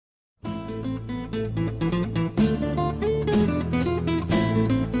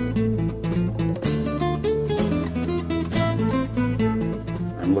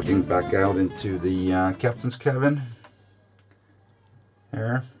back out into the captain's cabin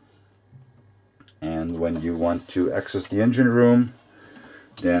here, and when you want to access the engine room,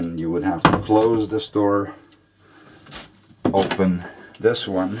 then you would have to close this door, open this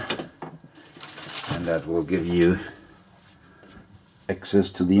one, and that will give you access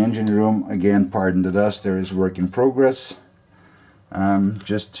to the engine room. Again, pardon the dust, there is work in progress.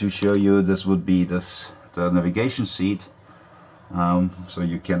 Just to show you, this would be the navigation seat, so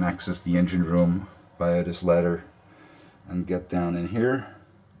you can access the engine room via this ladder and get down in here.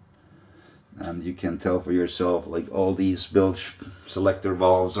 And you can tell for yourself, like, all these bilge selector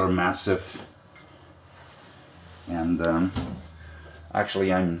valves are massive. And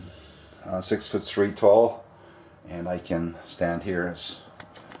actually I'm 6'3" tall, and I can stand here, as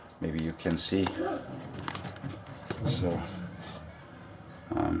maybe you can see. So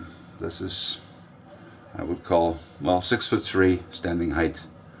this is, I would call, well, 6'3" standing height.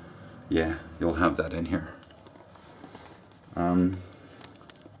 Yeah, you'll have that in here.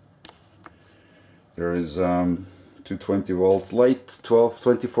 There is 220 volt light,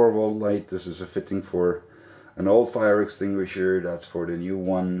 24 volt light. This is a fitting for an old fire extinguisher. That's for the new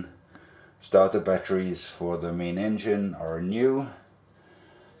one. Starter batteries for the main engine are new.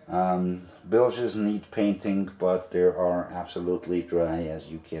 Bilges need painting, but they are absolutely dry, as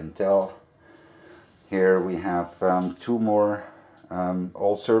you can tell. Here we have two more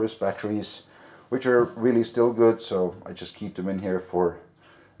old service batteries, which are really still good, so I just keep them in here for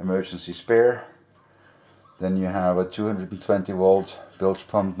emergency spare. Then you have a 220 volt bilge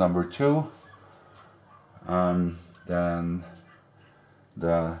pump number 2. Then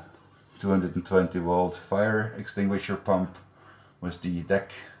the 220 volt fire extinguisher pump with the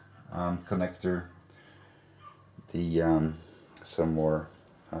deck connector. The some more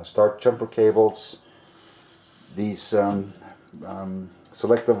start jumper cables. These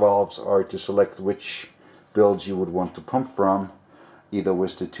selector valves are to select which bilge you would want to pump from, either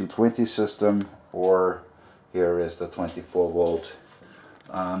with the 220 system, or here is the 24 volt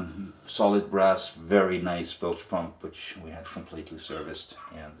solid brass, very nice bilge pump, which we had completely serviced,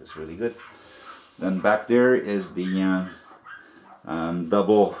 and it's really good. Then back there is the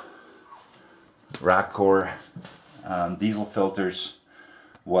double RACOR diesel filters,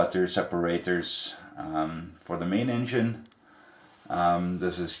 water separators for the main engine.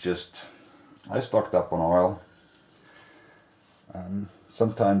 This is just, I stocked up on oil.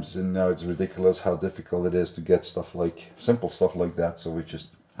 Sometimes, you know, it's ridiculous how difficult it is to get stuff like, simple stuff like that, so we just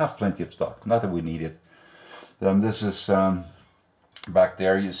have plenty of stock, not that we need it. Then this is, back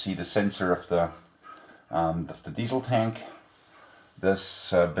there you see the sensor of the diesel tank.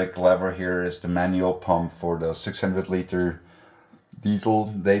 This big lever here is the manual pump for the 600 liter diesel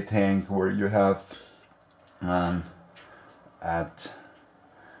day tank, where you have at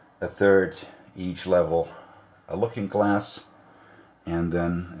a third each level a looking glass. And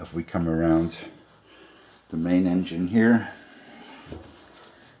then if we come around the main engine here,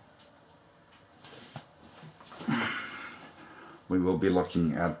 we will be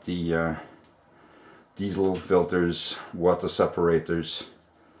looking at the diesel filters, water separators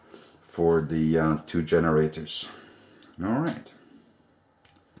for the two generators. Alright.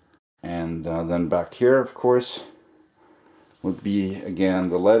 And then back here, of course, would be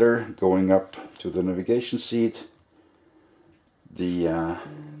again the ladder going up to the navigation seat, the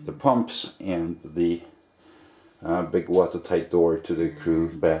pumps, and the big watertight door to the crew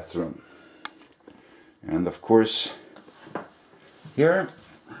bathroom. And of course, here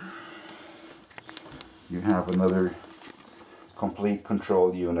you have another complete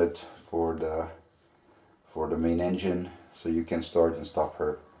control unit for the main engine, so you can start and stop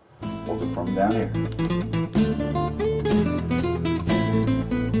her also from down here.